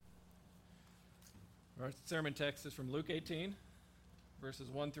Our sermon text is from Luke 18, verses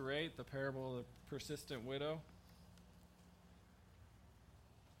 1 through 8, the parable of the persistent widow.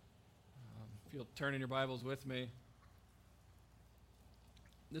 If you'll turn in your Bibles with me.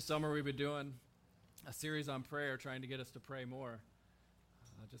 This summer we've been doing a series on prayer, trying to get us to pray more.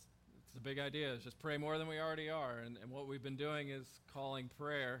 It's the big idea, is just pray more than we already are. And what we've been doing is calling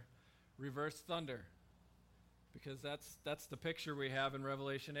prayer reverse thunder. Because that's the picture we have in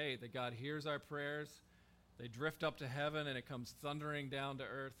Revelation 8, that God hears our prayers, they drift up to heaven, and it comes thundering down to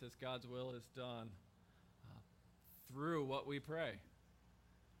earth as God's will is done through what we pray.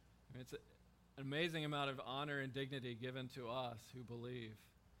 I mean, it's an amazing amount of honor and dignity given to us who believe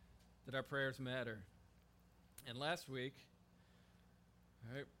that our prayers matter. And last week,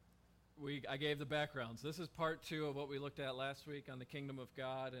 I gave the backgrounds. This is part 2 of what we looked at last week on the kingdom of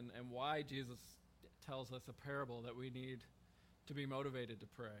God and why Jesus tells us a parable that we need to be motivated to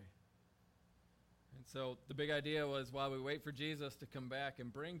pray. And so the big idea was, while we wait for Jesus to come back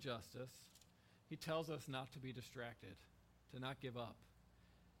and bring justice, he tells us not to be distracted, to not give up.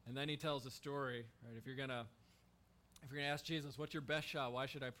 And then he tells a story, right? If you're gonna ask Jesus, what's your best shot? Why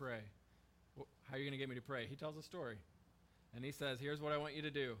should I pray? How are you going to get me to pray? He tells a story. And he says, here's what I want you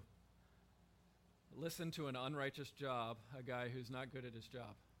to do. Listen to an unrighteous job, a guy who's not good at his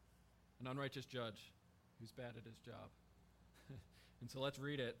job. An unrighteous judge who's bad at his job. And so let's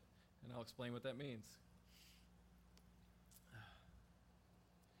read it, and I'll explain what that means.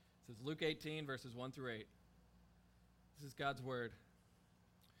 It says Luke 18, verses 1 through 8. This is God's word.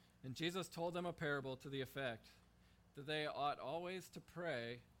 And Jesus told them a parable to the effect that they ought always to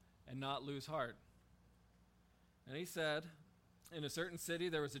pray and not lose heart. And he said, in a certain city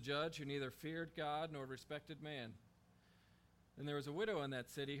there was a judge who neither feared God nor respected man. And there was a widow in that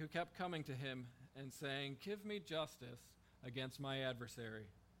city who kept coming to him and saying, give me justice against my adversary.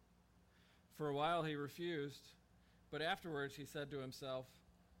 For a while he refused, but afterwards he said to himself,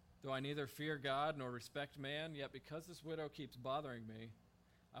 though I neither fear God nor respect man, yet because this widow keeps bothering me,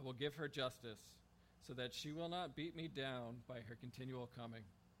 I will give her justice, so that she will not beat me down by her continual coming.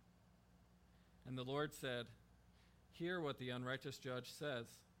 And the Lord said, hear what the unrighteous judge says.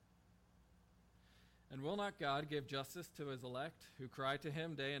 And will not God give justice to his elect, who cry to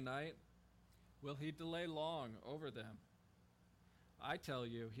him day and night? Will he delay long over them? I tell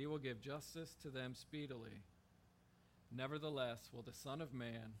you, he will give justice to them speedily. Nevertheless, will the Son of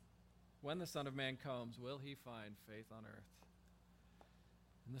Man, when the Son of Man comes, will he find faith on earth?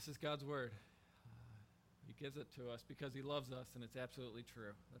 And this is God's word. He gives it to us because he loves us, and it's absolutely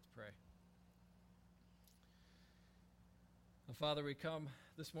true. Let's pray. Well, Father, we come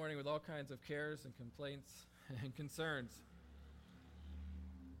this morning with all kinds of cares and complaints and concerns.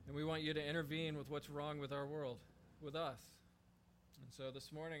 And we want you to intervene with what's wrong with our world, with us. And so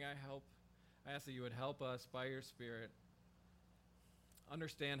this morning I ask that you would help us by your Spirit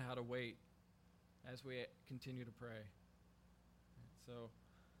understand how to wait as we continue to pray. So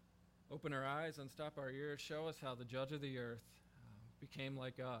open our eyes, unstop our ears, show us how the judge of the earth became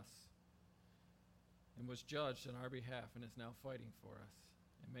like us and was judged on our behalf and is now fighting for us.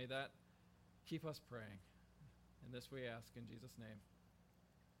 And may that keep us praying. And this we ask in Jesus' name.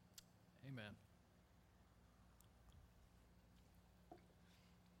 Amen.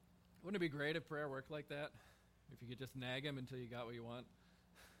 Wouldn't it be great if prayer worked like that? If you could just nag him until you got what you want?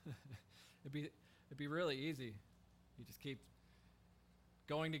 It'd be really easy. You just keep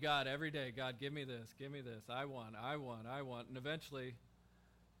going to God every day. God, give me this, I want. And eventually,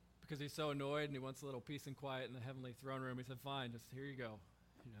 because he's so annoyed and he wants a little peace and quiet in the heavenly throne room, he said, fine, just here you go.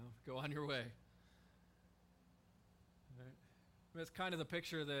 Go on your way. Right? I mean, it's kind of the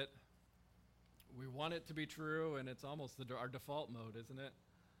picture that we want it to be true, and it's almost our default mode, isn't it?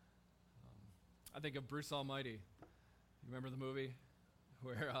 I think of Bruce Almighty. You remember the movie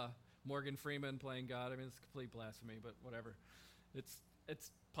where Morgan Freeman playing God? I mean, it's complete blasphemy, but whatever.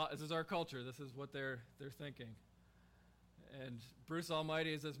 This is our culture. This is what they're thinking. And Bruce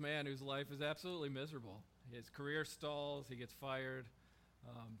Almighty is this man whose life is absolutely miserable. His career stalls. He gets fired.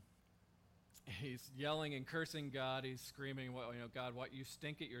 He's yelling and cursing God. He's screaming, God, what you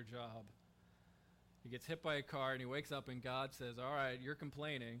stink at your job. He gets hit by a car and he wakes up and God says, all right, you're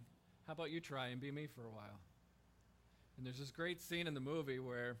complaining. How about you try and be me for a while? And there's this great scene in the movie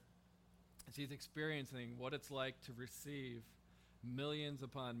where as he's experiencing what it's like to receive millions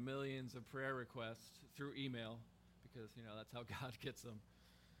upon millions of prayer requests through email, because, that's how God gets them.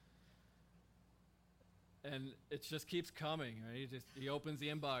 And it just keeps coming. Right? He opens the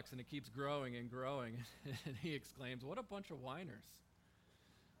inbox and it keeps growing and growing. And he exclaims, what a bunch of whiners.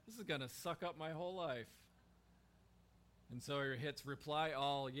 This is going to suck up my whole life. And so he hits reply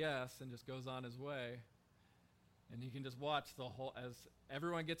all yes and just goes on his way. And you can just watch as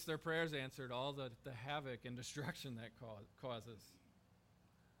everyone gets their prayers answered, all the havoc and destruction that causes.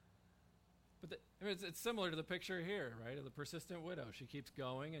 But it's similar to the picture here, right, of the persistent widow. She keeps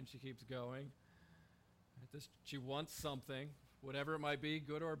going and she keeps going. She wants something, whatever it might be,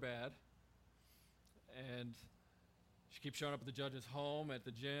 good or bad. And she keeps showing up at the judge's home, at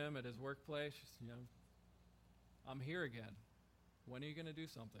the gym, at his workplace. She's, I'm here again. When are you going to do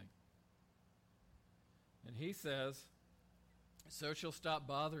something? And he says, so she'll stop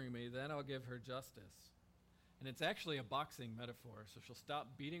bothering me, then I'll give her justice. And it's actually a boxing metaphor. So she'll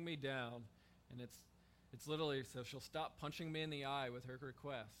stop beating me down, and it's literally, so she'll stop punching me in the eye with her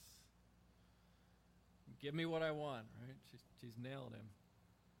requests. Give me what I want, right? She's nailed him.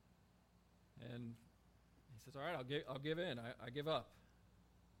 And he says, all right, I'll give in. I give up.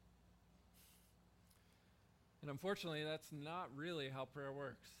 And unfortunately, that's not really how prayer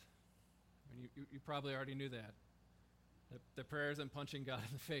works. I mean, you probably already knew that. The prayer isn't punching God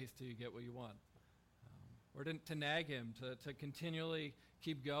in the face till you get what you want. Or to nag him, to continually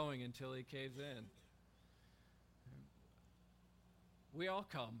keep going until he caves in. We all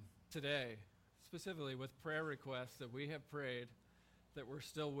come today, specifically with prayer requests that we have prayed, that we're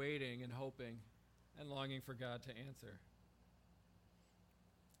still waiting and hoping and longing for God to answer.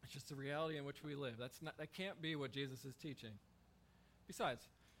 It's just the reality in which we live. That can't be what Jesus is teaching. Besides,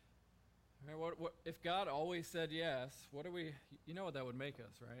 right, what if God always said yes, what do we, you know what that would make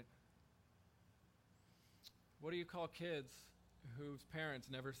us, right? What do you call kids whose parents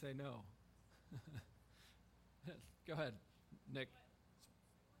never say no? Go ahead, Nick.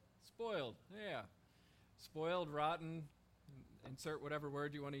 Spoiled, yeah. Spoiled, rotten, insert whatever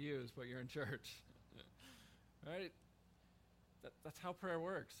word you want to use, but you're in church. Right? That's how prayer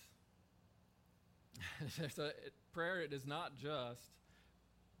works. Prayer, it is not just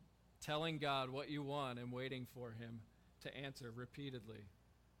telling God what you want and waiting for him to answer repeatedly.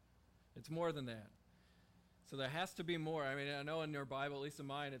 It's more than that. So there has to be more. I mean, I know in your Bible, at least in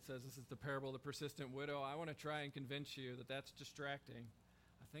mine, it says this is the parable of the persistent widow. I want to try and convince you that that's distracting.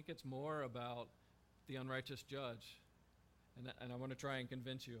 I think it's more about the unrighteous judge. And I want to try and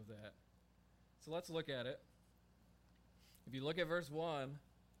convince you of that. So let's look at it. If you look at verse 1,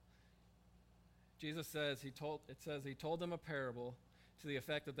 Jesus says, he told them a parable to the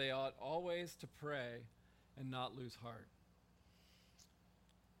effect that they ought always to pray and not lose heart.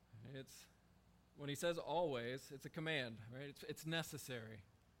 When he says always, it's a command, right? It's necessary.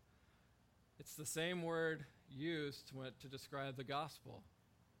 It's the same word used to describe the gospel.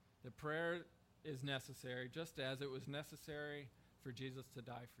 That prayer is necessary, just as it was necessary for Jesus to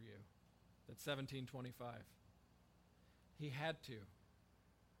die for you. That's 17:25. He had to.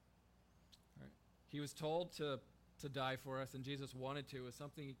 Right? He was told to die for us, and Jesus wanted to. It was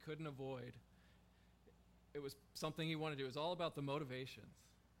something he couldn't avoid. It was something he wanted to do. It was all about the motivations.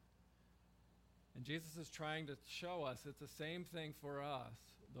 And Jesus is trying to show us it's the same thing for us,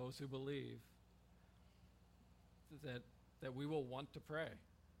 those who believe, that we will want to pray.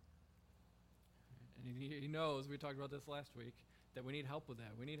 And he knows, we talked about this last week, that we need help with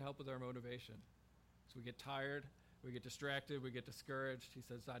that. We need help with our motivation. So we get tired, we get distracted, we get discouraged. He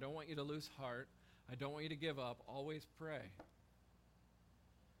says, I don't want you to lose heart. I don't want you to give up. Always pray.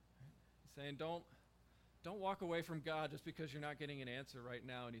 He's saying, don't walk away from God just because you're not getting an answer right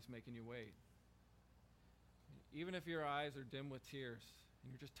now and he's making you wait. Even if your eyes are dim with tears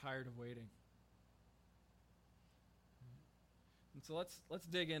and you're just tired of waiting. And so let's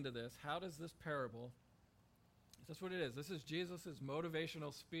dig into this. How does this parable, that's what it is. This is Jesus'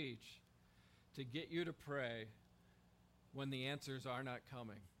 motivational speech to get you to pray when the answers are not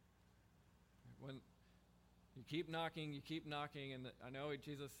coming. When you keep knocking, and I know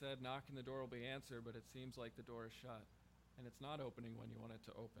Jesus said, knock and the door will be answered, but it seems like the door is shut, and it's not opening when you want it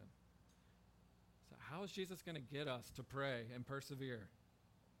to open. So how is Jesus going to get us to pray and persevere?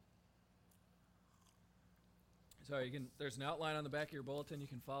 So there's an outline on the back of your bulletin. You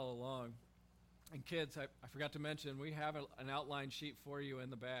can follow along. And kids, I forgot to mention, we have an outline sheet for you in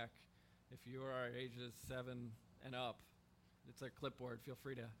the back. If you are ages 7 and up, it's a clipboard. Feel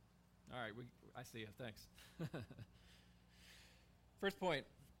free to. All right, I see you. Thanks. First point.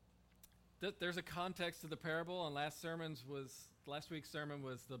 There's a context to the parable, and last week's sermon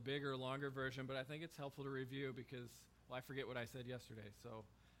was the bigger, longer version, but I think it's helpful to review because, I forget what I said yesterday, so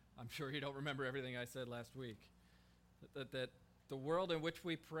I'm sure you don't remember everything I said last week. That the world in which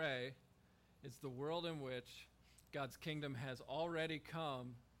we pray is the world in which God's kingdom has already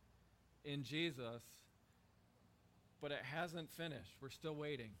come in Jesus, but it hasn't finished. We're still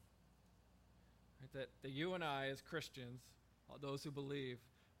waiting. Right? That you and I, as Christians, those who believe,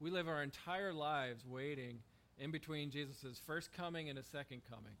 we live our entire lives waiting in between Jesus' first coming and his second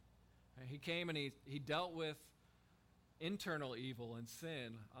coming. Right? He came and he dealt with internal evil and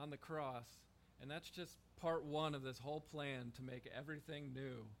sin on the cross, and that's just part one of this whole plan to make everything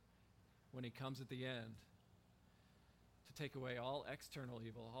new when he comes at the end, to take away all external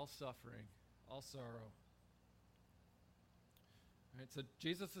evil, all suffering, all sorrow. Right, so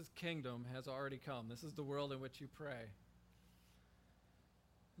Jesus' kingdom has already come. This is the world in which you pray.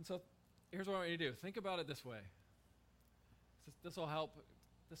 And so here's what I want you to do. Think about it this way. This will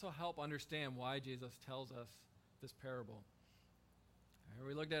help understand why Jesus tells us this parable. Right,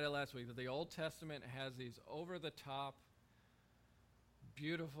 we looked at it last week, that the Old Testament has these over-the-top,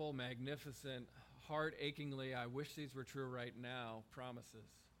 beautiful, magnificent, heart-achingly, I wish these were true right now, promises.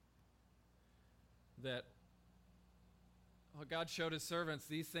 That God showed his servants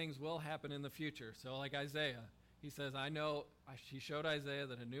these things will happen in the future. So like Isaiah, he says, he showed Isaiah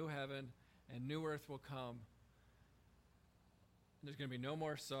that a new heaven and new earth will come. There's going to be no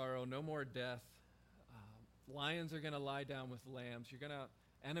more sorrow, no more death. Lions are going to lie down with lambs.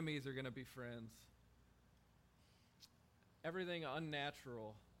 Enemies are going to be friends. Everything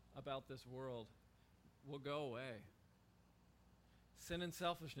unnatural about this world will go away. Sin and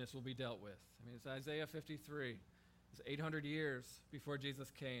selfishness will be dealt with. It's Isaiah 53. It's 800 years before Jesus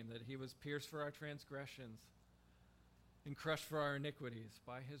came, that he was pierced for our transgressions and crushed for our iniquities.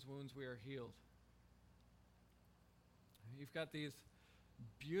 By his wounds we are healed. You've got these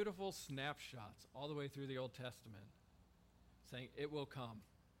beautiful snapshots all the way through the Old Testament saying it will come.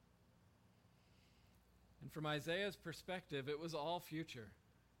 And from Isaiah's perspective, it was all future.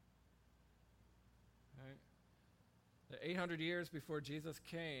 Right? The 800 years before Jesus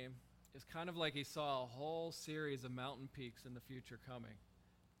came is kind of like he saw a whole series of mountain peaks in the future coming,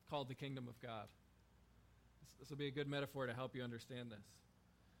 called the kingdom of God. This will be a good metaphor to help you understand this.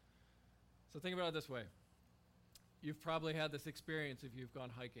 So think about it this way. You've probably had this experience if you've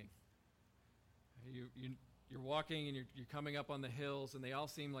gone hiking. You're walking and you're coming up on the hills, and they all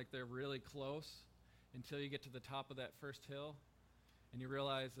seem like they're really close until you get to the top of that first hill, and you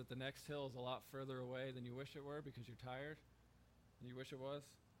realize that the next hill is a lot further away than you wish it were because you're tired and you wish it was.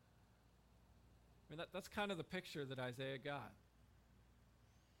 That's kind of the picture that Isaiah got.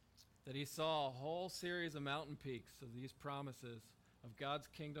 That he saw a whole series of mountain peaks of these promises of God's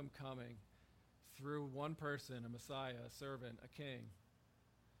kingdom coming through one person, a Messiah, a servant, a king.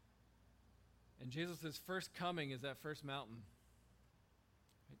 And Jesus' first coming is that first mountain.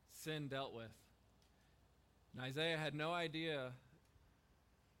 Right? Sin dealt with. And Isaiah had no idea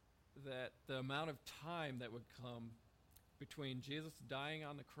that the amount of time that would come between Jesus dying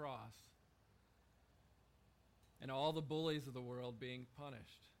on the cross and all the bullies of the world being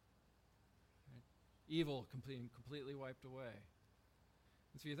punished. Right? Evil completely wiped away.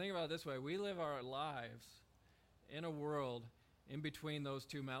 And so you think about it this way, we live our lives in a world in between those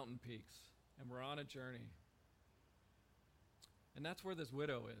two mountain peaks, and we're on a journey. And that's where this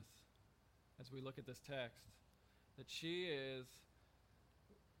widow is, as we look at this text, that she is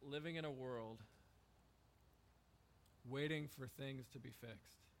living in a world waiting for things to be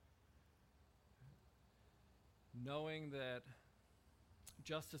fixed. Knowing that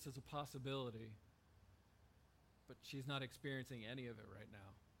justice is a possibility, but she's not experiencing any of it right now.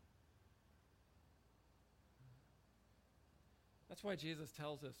 That's why Jesus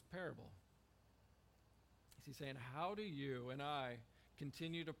tells this parable. He's saying, how do you and I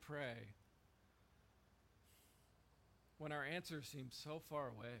continue to pray when our answer seems so far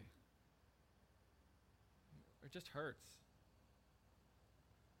away? It just hurts.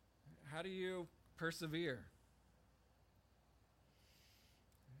 How do you persevere?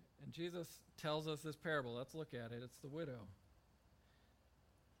 And Jesus tells us this parable. Let's look at it. It's the widow.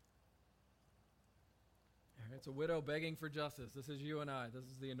 It's a widow begging for justice. This is you and I. This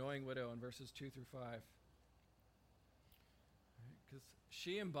is the annoying widow in verses 2 through 5. Because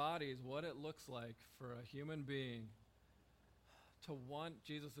she embodies what it looks like for a human being to want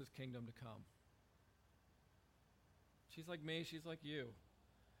Jesus' kingdom to come. She's like me. She's like you.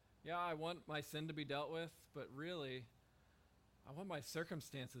 Yeah, I want my sin to be dealt with, but really, I want my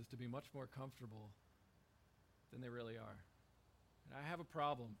circumstances to be much more comfortable than they really are. And I have a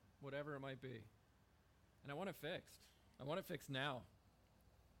problem, whatever it might be. And I want it fixed. I want it fixed now.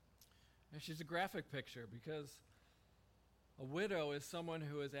 And she's a graphic picture because a widow is someone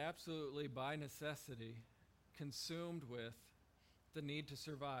who is absolutely by necessity consumed with the need to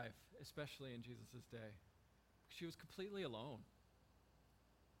survive, especially in Jesus' day. She was completely alone.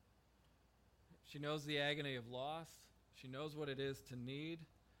 She knows the agony of loss. She knows what it is to need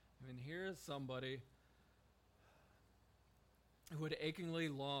I mean, here is somebody who would achingly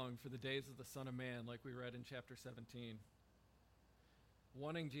long for the days of the Son of Man, like we read in chapter 17,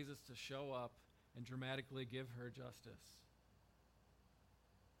 wanting Jesus to show up and dramatically give her justice.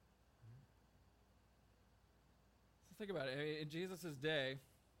 So think about it. In Jesus' day,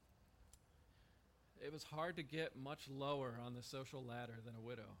 it was hard to get much lower on the social ladder than a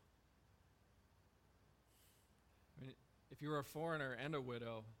widow. I mean, if you were a foreigner and a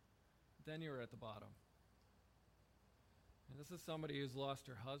widow, then you were at the bottom. And this is somebody who's lost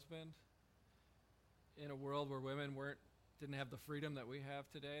her husband in a world where women didn't have the freedom that we have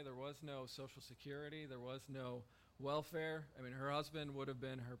today. There was no social security. There was no welfare. I mean, her husband would have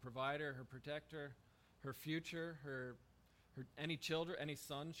been her provider, her protector, her future, her any children, any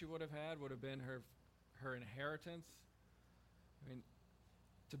sons she would have had would have been her inheritance. I mean,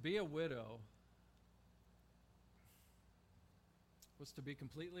 to be a widow was to be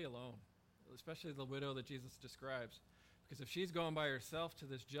completely alone, especially the widow that Jesus describes. Because if she's going by herself to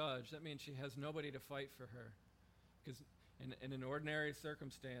this judge, that means she has nobody to fight for her. Because in an ordinary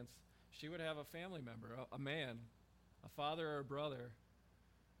circumstance, she would have a family member, a man, a father or a brother,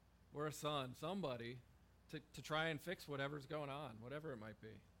 or a son, somebody, to try and fix whatever's going on, whatever it might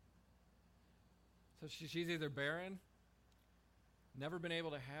be. So she's either barren, never been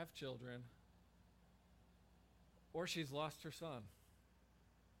able to have children, or she's lost her son.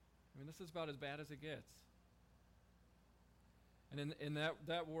 I mean, this is about as bad as it gets. And in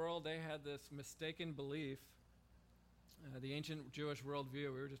that world, they had this mistaken belief, the ancient Jewish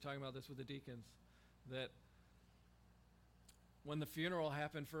worldview, we were just talking about this with the deacons, that when the funeral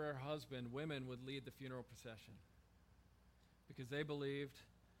happened for her husband, women would lead the funeral procession. Because they believed,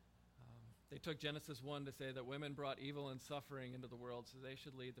 they took Genesis 1 to say that women brought evil and suffering into the world, so they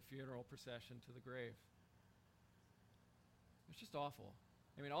should lead the funeral procession to the grave. It's just awful.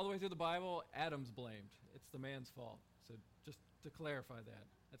 I mean, all the way through the Bible, Adam's blamed. It's the man's fault. So just to clarify that.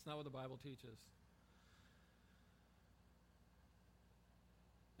 That's not what the Bible teaches.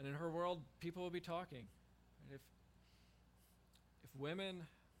 And in her world, people will be talking. And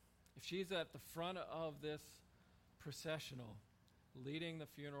if she's at the front of this processional, leading the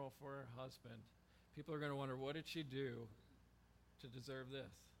funeral for her husband, people are going to wonder, what did she do to deserve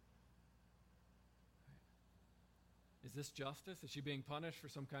this? Is this justice? Is she being punished for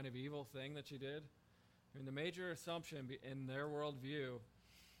some kind of evil thing that she did? I mean, the major assumption in their worldview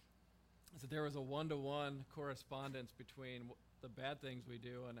is that there was a one-to-one correspondence between the bad things we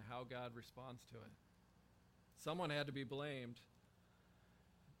do and how God responds to it. Someone had to be blamed.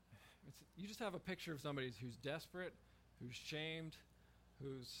 You just have a picture of somebody who's desperate, who's shamed,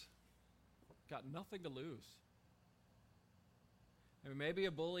 who's got nothing to lose. I mean, maybe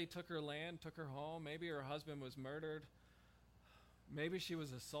a bully took her land, took her home. Maybe her husband was murdered. Maybe she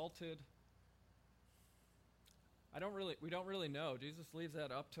was assaulted. We don't really know. Jesus leaves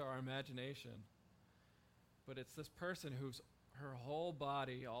that up to our imagination. But it's this person whose her whole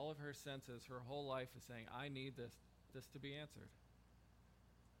body, all of her senses, her whole life is saying, I need this to be answered.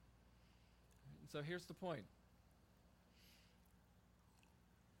 And so here's the point.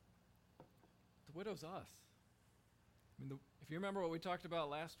 The widow's us. I mean, if you remember what we talked about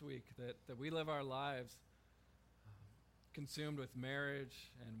last week, that we live our lives consumed with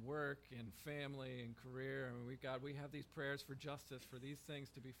marriage and work and family and career. I mean, we have these prayers for justice, for these things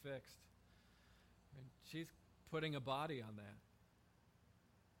to be fixed. I mean, she's putting a body on that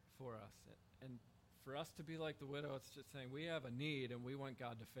for us. And for us to be like the widow, it's just saying we have a need and we want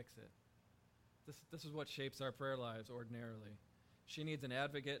God to fix it. This is what shapes our prayer lives ordinarily. She needs an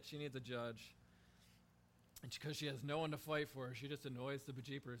advocate. She needs a judge. And because she has no one to fight for her, she just annoys the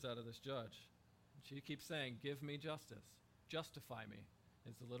bejeepers out of this judge. And she keeps saying, give me justice. Justify me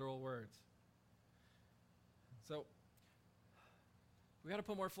is the literal words. So we got to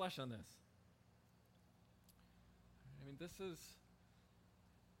put more flesh on this. I mean,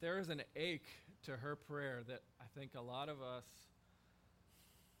 there is an ache to her prayer that I think a lot of us,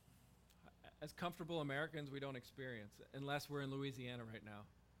 as comfortable Americans, we don't experience, unless we're in Louisiana right now.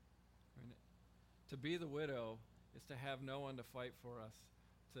 I mean, to be the widow is to have no one to fight for us,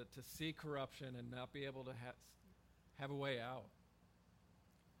 to see corruption and not be able to have a way out.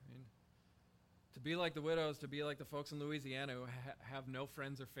 I mean, to be like the widows, to be like the folks in Louisiana who have no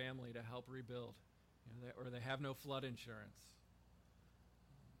friends or family to help rebuild, or they have no flood insurance.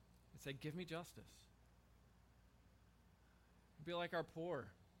 They say, give me justice. Be like our poor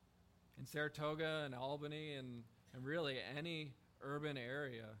in Saratoga and Albany and really any urban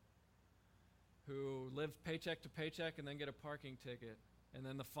area who live paycheck to paycheck and then get a parking ticket, and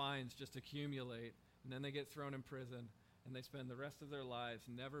then the fines just accumulate, and then they get thrown in prison, and they spend the rest of their lives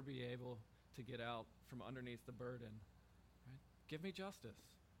never be able to get out from underneath the burden. Right? Give me justice.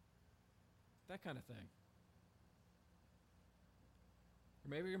 That kind of thing. Or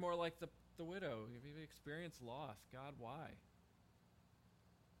maybe you're more like the widow. You've experienced loss. God, why?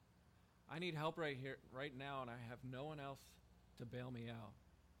 I need help right here, right now, and I have no one else to bail me out.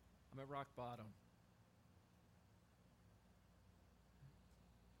 I'm at rock bottom.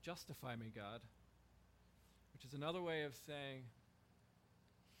 Justify me, God. Which is another way of saying,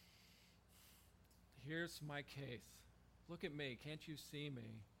 here's my case. Look at me. Can't you see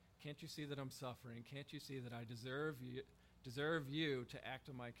me? Can't you see that I'm suffering? Can't you see that I deserve you to act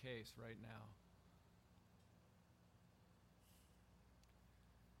on my case right now?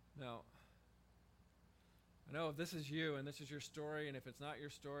 Now, I know if this is you and this is your story, and if it's not your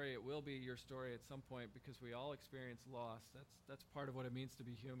story, it will be your story at some point because we all experience loss. That's part of what it means to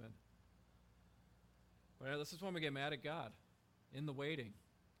be human. But this is when we get mad at God, in the waiting,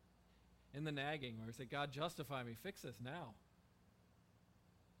 in the nagging, where we say, God, justify me, fix this now.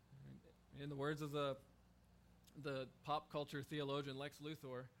 In the words of the pop culture theologian Lex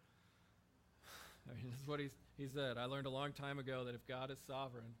Luthor, this is what he said. I learned a long time ago that if God is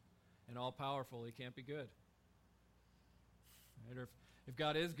sovereign and all-powerful, he can't be good. Right? Or if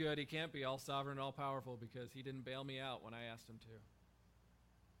God is good, he can't be all-sovereign and all-powerful because he didn't bail me out when I asked him to.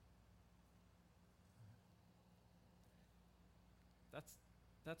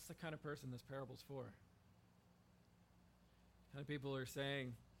 That's the kind of person this parable's for. The kind of people who are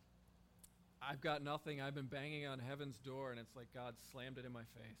saying, I've got nothing, I've been banging on heaven's door, and it's like God slammed it in my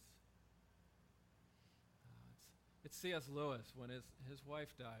face. It's C.S. Lewis when his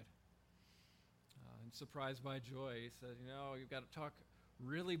wife died. And surprised by joy, he said, you've got to talk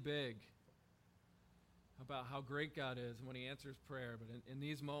really big about how great God is and when he answers prayer. But in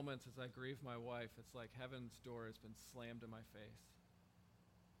these moments, as I grieve my wife, it's like heaven's door has been slammed in my face.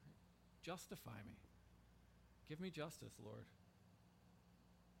 Justify me. Give me justice, Lord.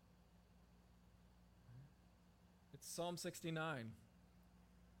 It's Psalm 69.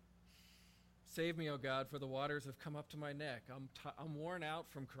 Save me, O God, for the waters have come up to my neck. I'm worn out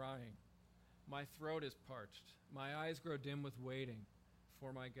from crying. My throat is parched. My eyes grow dim with waiting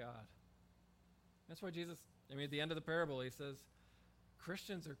for my God. That's why Jesus, at the end of the parable, he says,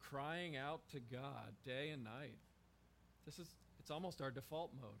 Christians are crying out to God day and night. It's almost our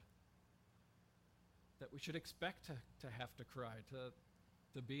default mode. That we should expect to have to cry,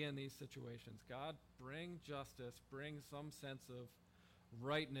 to be in these situations. God, bring justice, bring some sense of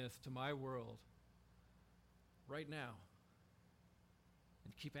rightness to my world right now.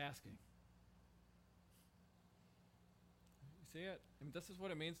 And keep asking. You see it? This is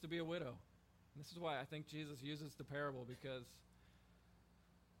what it means to be a widow. And this is why I think Jesus uses the parable, because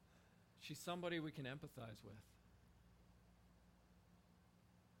she's somebody we can empathize with.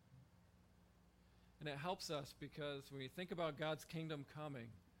 And it helps us because when you think about God's kingdom coming,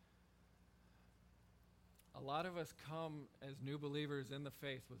 a lot of us come as new believers in the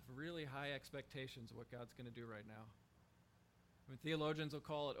faith with really high expectations of what God's going to do right now. Theologians will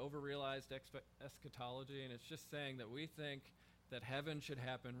call it overrealized eschatology, and it's just saying that we think that heaven should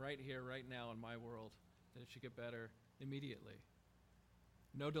happen right here, right now in my world, that it should get better immediately.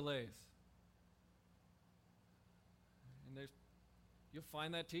 No delays. And you'll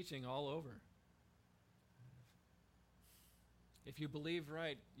find that teaching all over. If you believe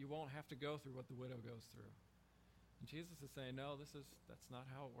right, you won't have to go through what the widow goes through. And Jesus is saying, no, that's not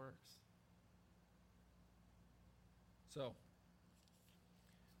how it works. So,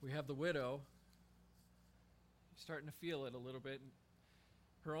 we have the widow starting to feel it a little bit.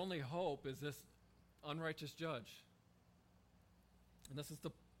 Her only hope is this unrighteous judge. And this is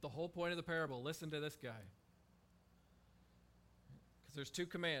the whole point of the parable. Listen to this guy. Because there's two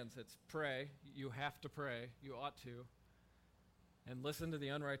commands. It's pray. You have to pray. You ought to. And listen to the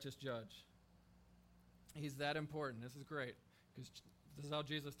unrighteous judge. He's that important. This is great, because this is how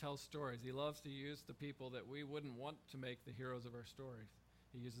Jesus tells stories. He loves to use the people that we wouldn't want to make the heroes of our stories.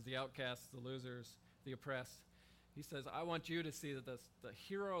 He uses the outcasts, the losers, the oppressed. He says, I want you to see that the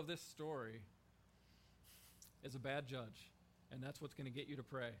hero of this story is a bad judge, and that's what's going to get you to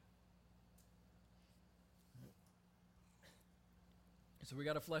pray. So we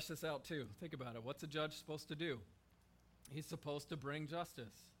got to flesh this out too. Think about it. What's a judge supposed to do? He's supposed to bring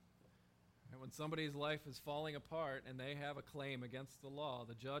justice. And when somebody's life is falling apart and they have a claim against the law,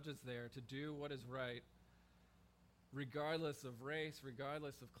 the judge is there to do what is right, regardless of race,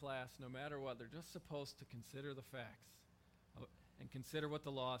 regardless of class, no matter what. They're just supposed to consider the facts and consider what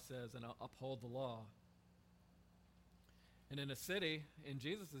the law says and uphold the law. And in a city, in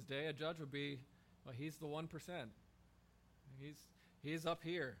Jesus' day, a judge would be, he's the 1%. He's up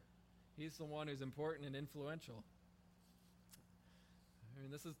here. He's the one who's important and influential. I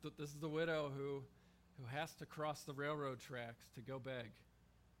mean, this is the widow who has to cross the railroad tracks to go beg,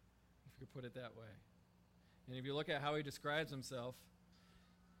 if you could put it that way. And if you look at how he describes himself,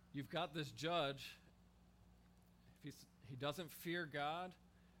 you've got this judge. He doesn't fear God,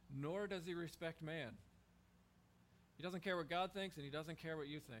 nor does he respect man. He doesn't care what God thinks, and he doesn't care what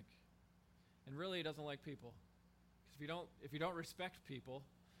you think. And really, he doesn't like people. Because if you don't respect people,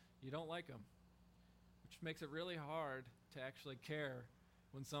 you don't like them. Which makes it really hard to actually care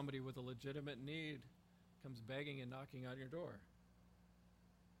when somebody with a legitimate need comes begging and knocking on your door.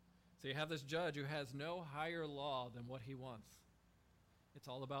 So you have this judge who has no higher law than what he wants. It's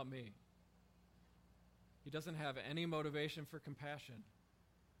all about me. He doesn't have any motivation for compassion.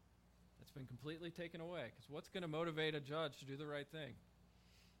 That's been completely taken away. Because what's going to motivate a judge to do the right thing?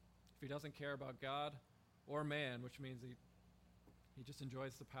 If he doesn't care about God or man, which means he just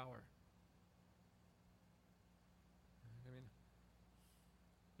enjoys the power.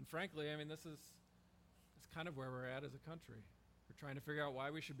 And frankly, this is kind of where we're at as a country. We're trying to figure out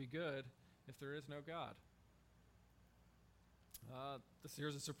why we should be good if there is no God.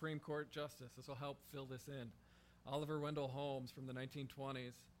 Here's a Supreme Court justice. This will help fill this in. Oliver Wendell Holmes from the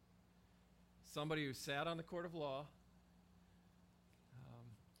 1920s, somebody who sat on the court of law,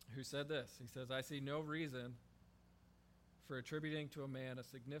 who said this. He says, "I see no reason for attributing to a man a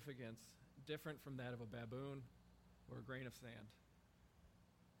significance different from that of a baboon or a grain of sand."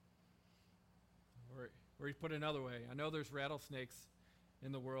 Or he put it another way, I know there's rattlesnakes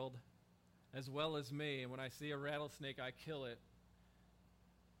in the world as well as me, and when I see a rattlesnake, I kill it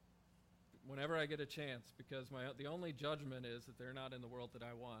whenever I get a chance, because the only judgment is that they're not in the world that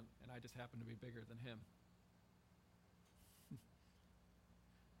I want, and I just happen to be bigger than him.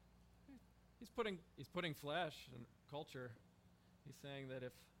 He's putting flesh and culture. He's saying that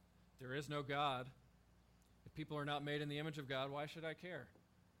if there is no God, if people are not made in the image of God, why should I care?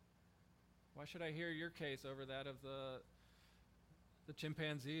 Why should I hear your case over that of the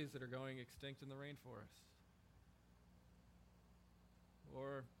chimpanzees that are going extinct in the rainforest?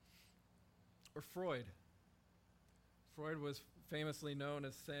 Or Freud. Freud was famously known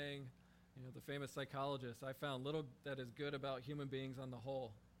as saying, the famous psychologist, "I found little that is good about human beings on the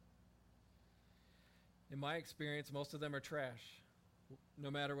whole. In my experience, most of them are trash,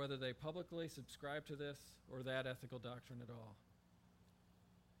 no matter whether they publicly subscribe to this or that ethical doctrine at all."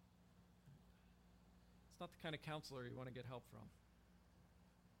 It's not the kind of counselor you want to get help from.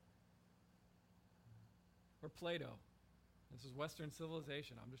 Or Plato. This is Western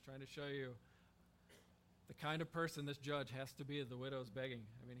civilization. I'm just trying to show you the kind of person this judge has to be at the widow's begging.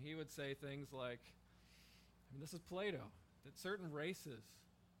 He would say things like, this is Plato, that certain races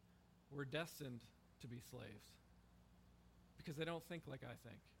were destined to be slaves because they don't think like I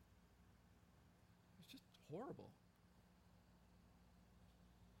think. It's just horrible.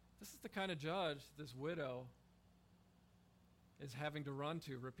 This is the kind of judge this widow is having to run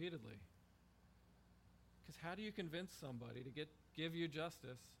to repeatedly. Because how do you convince somebody to give you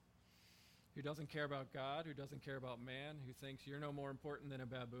justice who doesn't care about God, who doesn't care about man, who thinks you're no more important than a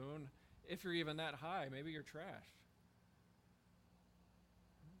baboon? If you're even that high, maybe you're trash.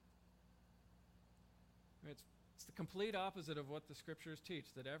 It's the complete opposite of what the scriptures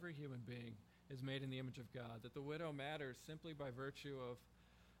teach, that every human being is made in the image of God, that the widow matters simply by virtue of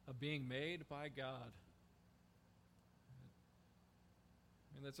being made by God.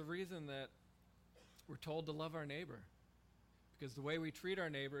 That's a reason that we're told to love our neighbor, because the way we treat our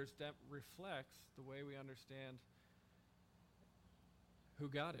neighbors, that reflects the way we understand who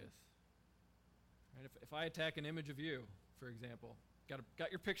God is. Right? If I attack an image of you, for example,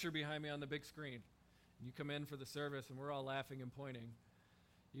 got your picture behind me on the big screen, and you come in for the service and we're all laughing and pointing,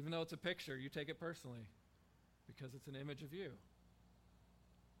 even though it's a picture, you take it personally because it's an image of you.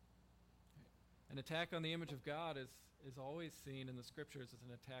 An attack on the image of God is always seen in the scriptures as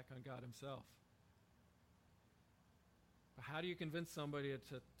an attack on God himself. But how do you convince somebody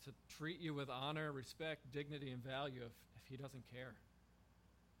to treat you with honor, respect, dignity, and value if he doesn't care?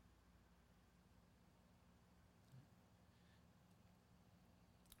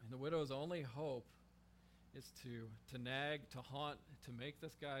 And the widow's only hope is to nag, to haunt, to make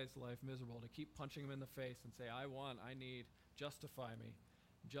this guy's life miserable, to keep punching him in the face and say, I need, justify me.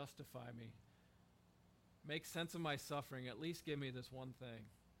 Make sense of my suffering, at least give me this one thing.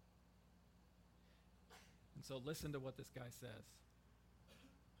 And so listen to what this guy says.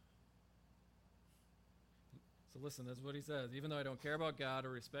 So listen, this is what he says. Even though I don't care about God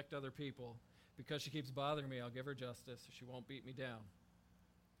or respect other people, because she keeps bothering me, I'll give her justice. She won't beat me down.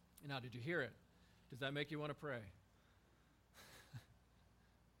 Now, did you hear it? Does that make you want to pray?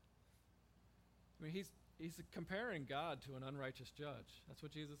 I mean, he's comparing God to an unrighteous judge. That's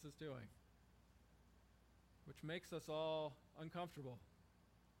what Jesus is doing, which makes us all uncomfortable.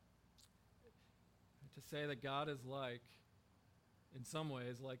 To say that God is like, in some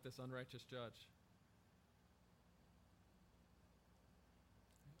ways, like this unrighteous judge.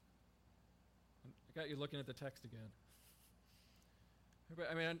 I got you looking at the text again.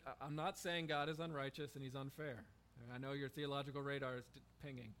 I mean, I'm not saying God is unrighteous and he's unfair. I know your theological radar is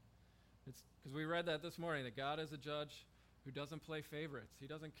pinging. It's because we read that this morning, that God is a judge who doesn't play favorites. He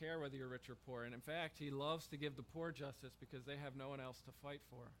doesn't care whether you're rich or poor. And in fact, he loves to give the poor justice because they have no one else to fight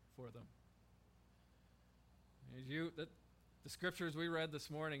for them. The scriptures we read this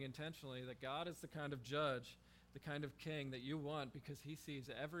morning intentionally, that God is the kind of judge, the kind of king that you want because he sees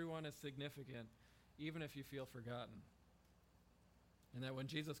everyone as significant, even if you feel forgotten. And that when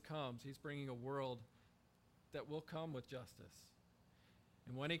Jesus comes, he's bringing a world that will come with justice.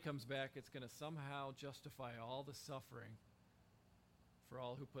 And when he comes back, it's going to somehow justify all the suffering for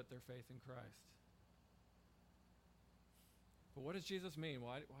all who put their faith in Christ. But what does Jesus mean?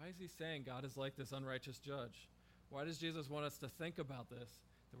 Why is he saying God is like this unrighteous judge? Why does Jesus want us to think about this,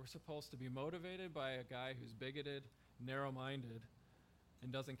 that we're supposed to be motivated by a guy who's bigoted, narrow-minded,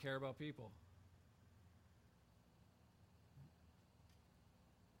 and doesn't care about people?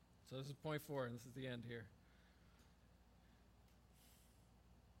 So this is point 4, and this is the end here.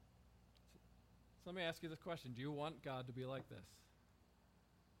 So let me ask you this question. Do you want God to be like this?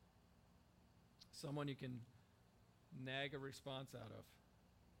 Someone you can nag a response out of.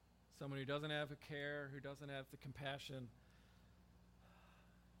 Someone who doesn't have a care, who doesn't have the compassion.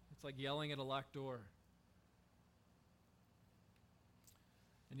 It's like yelling at a locked door.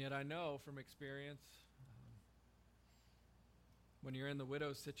 And yet I know from experience, when you're in the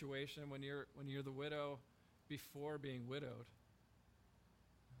widow's situation, when you're the widow before being widowed,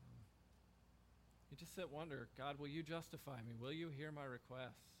 you just sit and wonder, God, will you justify me? Will you hear my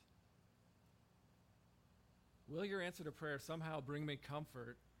requests? Will your answer to prayer somehow bring me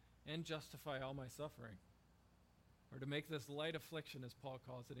comfort and justify all my suffering? Or to make this light affliction, as Paul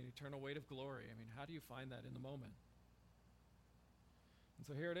calls it, an eternal weight of glory? I mean, how do you find that in the moment? And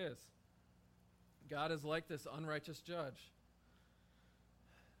so here it is. God is like this unrighteous judge.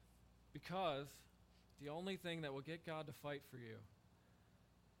 Because the only thing that will get God to fight for you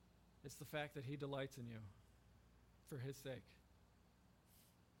is the fact that he delights in you for his sake.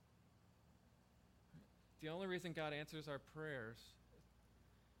 The only reason God answers our prayers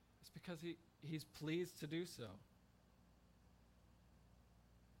is because he's pleased to do so.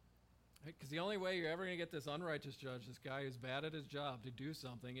 Because the only way you're ever going to get this unrighteous judge, this guy who's bad at his job, to do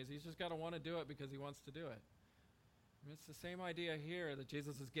something is he's just got to want to do it because he wants to do it. I mean, it's the same idea here that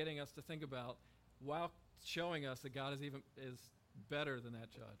Jesus is getting us to think about while showing us that God is better than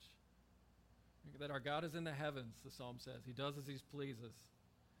that judge. That our God is in the heavens, the psalm says. He does as he pleases.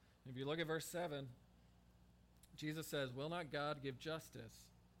 If you look at verse 7, Jesus says, will not God give justice?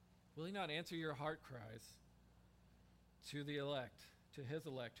 Will he not answer your heart cries to the elect, to his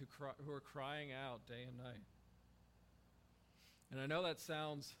elect who are crying out day and night? And I know that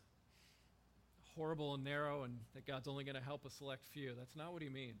sounds horrible and narrow and that God's only going to help a select few. That's not what he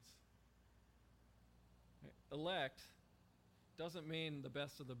means. Elect doesn't mean the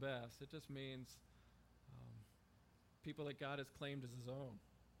best of the best. It just means people that God has claimed as his own.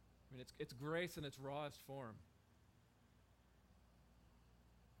 I mean, it's grace in its rawest form.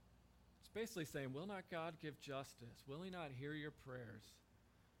 It's basically saying, will not God give justice? Will he not hear your prayers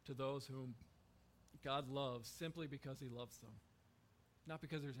to those whom God loves simply because he loves them? Not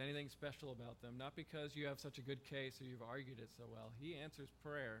because there's anything special about them, not because you have such a good case or you've argued it so well. He answers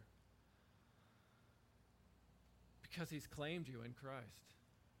prayer because he's claimed you in Christ.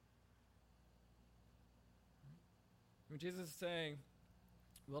 When Jesus is saying,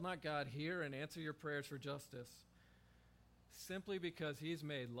 will not God hear and answer your prayers for justice simply because he's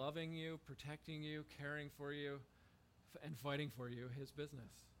made loving you, protecting you, caring for you, and fighting for you his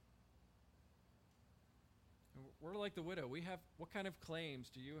business? And we're like the widow. What kind of claims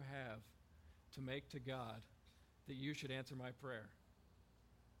do you have to make to God that you should answer my prayer?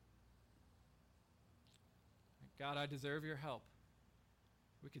 God, I deserve your help.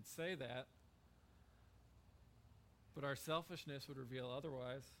 We could say that, but our selfishness would reveal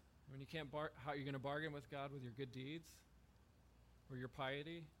otherwise. I mean, you can't how are you going to bargain with God with your good deeds or your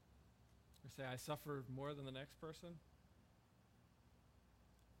piety? Or say, I suffer more than the next person?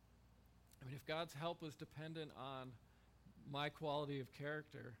 I mean, if God's help was dependent on my quality of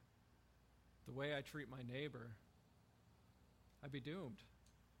character, the way I treat my neighbor, I'd be doomed.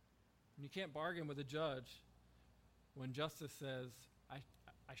 And you can't bargain with a judge when justice says,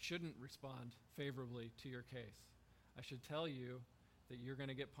 I I shouldn't respond favorably to your case. I should tell you that you're going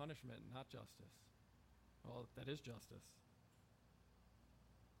to get punishment, not justice. Well, that is justice.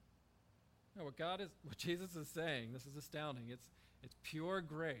 No, what Jesus is saying, this is astounding. It's pure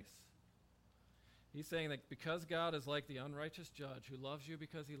grace. He's saying that because God is like the unrighteous judge who loves you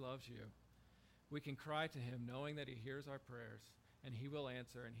because he loves you, we can cry to him knowing that he hears our prayers, and he will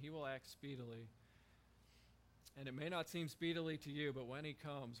answer, and he will act speedily. And it may not seem speedily to you, but when he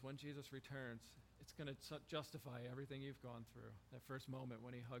comes, when Jesus returns, it's going to justify everything you've gone through, that first moment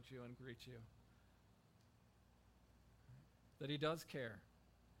when he hugs you and greets you. That he does care.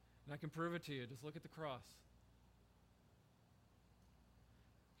 And I can prove it to you. Just look at the cross.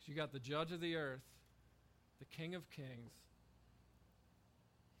 You got the judge of the earth, the King of Kings,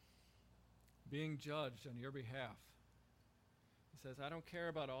 being judged on your behalf. He says, I don't care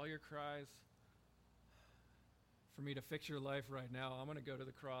about all your cries for me to fix your life right now. I'm going to go to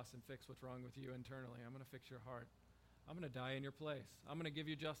the cross and fix what's wrong with you internally. I'm going to fix your heart. I'm going to die in your place. I'm going to give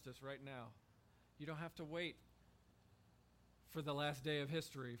you justice right now. You don't have to wait for the last day of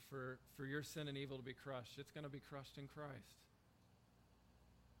history for your sin and evil to be crushed. It's going to be crushed in Christ.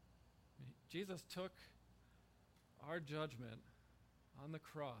 Jesus took our judgment on the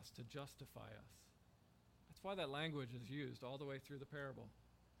cross to justify us. That's why that language is used all the way through the parable.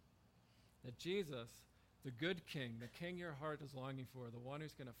 That Jesus, the good king, the king your heart is longing for, the one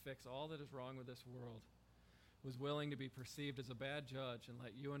who's going to fix all that is wrong with this world, was willing to be perceived as a bad judge and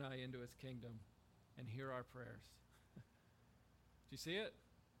let you and I into his kingdom and hear our prayers. Do you see it?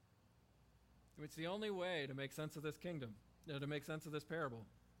 It's the only way to make sense of this kingdom, to make sense of this parable.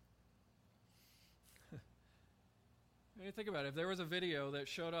 I mean, think about it. If there was a video that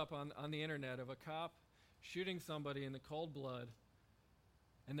showed up on the internet of a cop shooting somebody in the cold blood,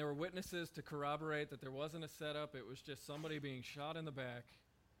 and there were witnesses to corroborate that there wasn't a setup, it was just somebody being shot in the back,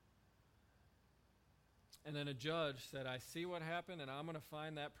 and then a judge said, I see what happened, and I'm going to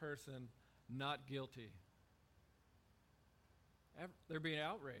find that person not guilty. There'd be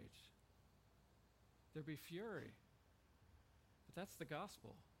outrage. There'd be fury. But that's the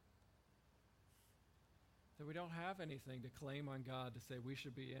gospel. That we don't have anything to claim on God to say we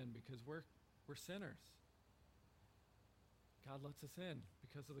should be in because we're sinners. God lets us in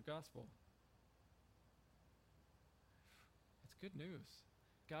because of the gospel. It's good news.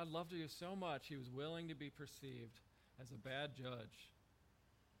 God loved you so much, he was willing to be perceived as a bad judge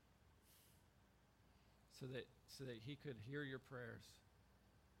so that he could hear your prayers.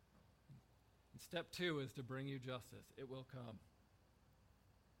 And step 2 is to bring you justice. It will come.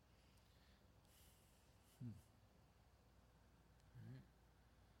 Right.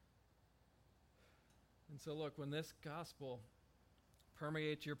 And so look, when this gospel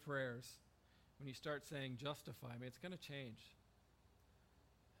permeates your prayers, when you start saying, justify me, it's going to change.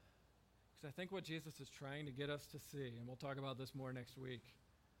 Because I think what Jesus is trying to get us to see, and we'll talk about this more next week,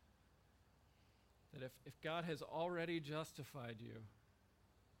 that if God has already justified you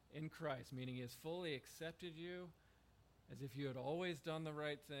in Christ, meaning he has fully accepted you as if you had always done the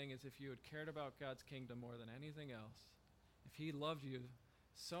right thing, as if you had cared about God's kingdom more than anything else, if he loved you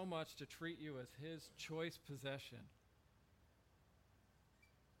so much to treat you as his choice possession,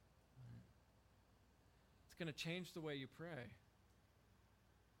 it's going to change the way you pray.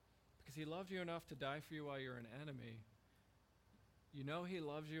 Because he loved you enough to die for you while you're an enemy. You know he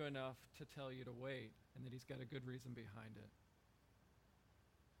loves you enough to tell you to wait, and that he's got a good reason behind it.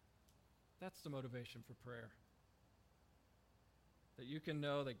 That's the motivation for prayer. That you can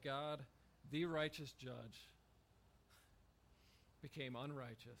know that God, the righteous judge, became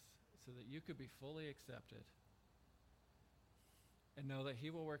unrighteous so that you could be fully accepted and know that he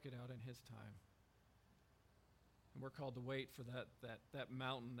will work it out in his time. And we're called to wait for that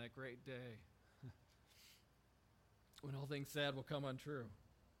mountain, that great day when all things sad will come untrue.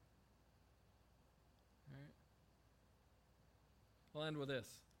 All right? I'll end with this.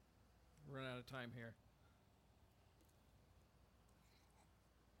 We're running out of time here.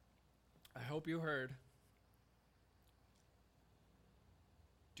 I hope you heard.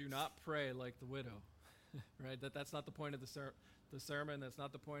 Do not pray like the widow. Right? That's not the point of the sermon. That's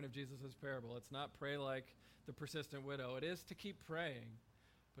not the point of Jesus' parable. It's not pray like the persistent widow. It is to keep praying,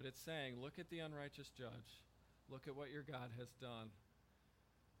 but it's saying, look at the unrighteous judge. Look at what your God has done,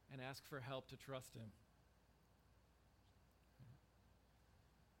 and ask for help to trust him.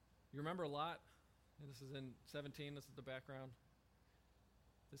 You remember Lot? This is in 17. This is the background.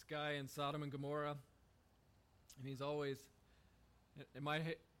 This guy in Sodom and Gomorrah, and he's always, in my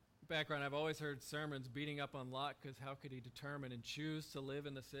background, I've always heard sermons beating up on Lot because how could he determine and choose to live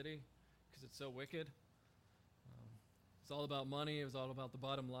in the city because it's so wicked. It's all about money. It was all about the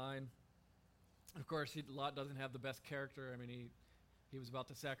bottom line. Of course, Lot doesn't have the best character. I mean, he was about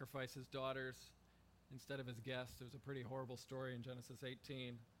to sacrifice his daughters instead of his guests. It was a pretty horrible story in Genesis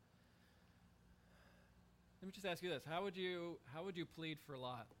 18. Let me just ask you this. How would you plead for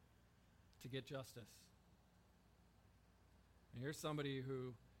Lot to get justice? And here's somebody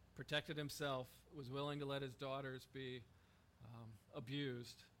who protected himself, was willing to let his daughters be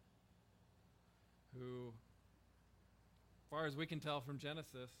abused, who, as far as we can tell from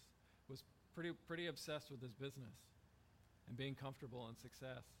Genesis, was pretty obsessed with his business and being comfortable and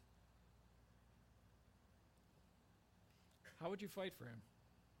success. How would you fight for him?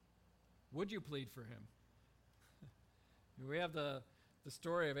 Would you plead for him? We have the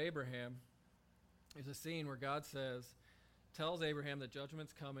story of Abraham. There's a scene where God tells Abraham that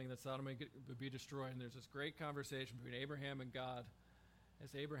judgment's coming, that Sodom would be destroyed. And there's this great conversation between Abraham and God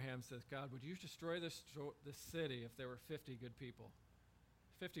as Abraham says, God, would you destroy this city if there were 50 good people,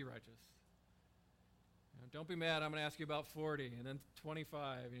 50 righteous? Don't be mad, I'm going to ask you about 40, and then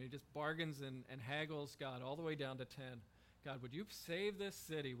 25. And he just bargains and haggles God all the way down to 10. God, would you save this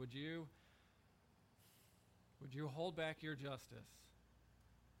city? Would you hold back your justice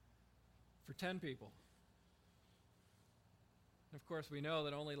for 10 people? And of course, we know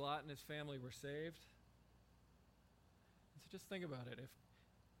that only Lot and his family were saved. So just think about it.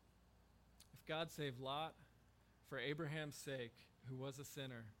 If God saved Lot for Abraham's sake, who was a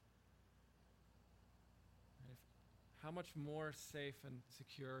sinner, how much more safe and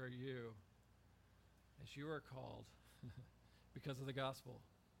secure are you as you are called because of the gospel?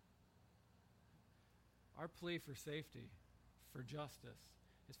 Our plea for safety, for justice,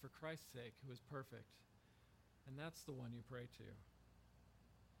 is for Christ's sake, who is perfect. And that's the one you pray to.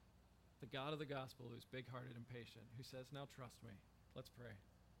 The God of the gospel, who is big-hearted and patient, who says, now trust me. Let's pray.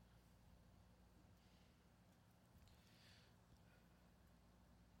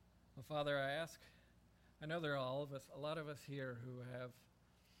 Well, Father, I know there are a lot of us here who have,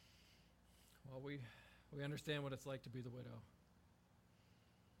 we understand what it's like to be the widow.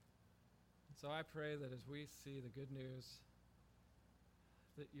 And so I pray that as we see the good news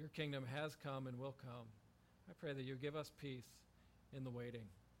that your kingdom has come and will come, I pray that you give us peace in the waiting.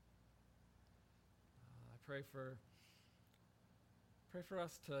 I pray for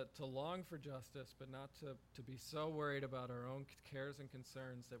us to long for justice, but not to be so worried about our own cares and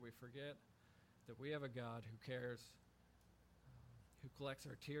concerns that we forget that we have a God who cares, who collects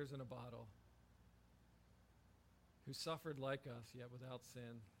our tears in a bottle, who suffered like us yet without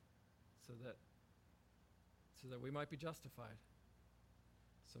sin, so that we might be justified.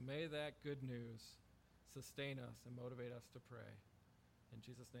 So may that good news sustain us and motivate us to pray. In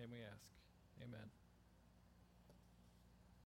Jesus' name we ask. Amen.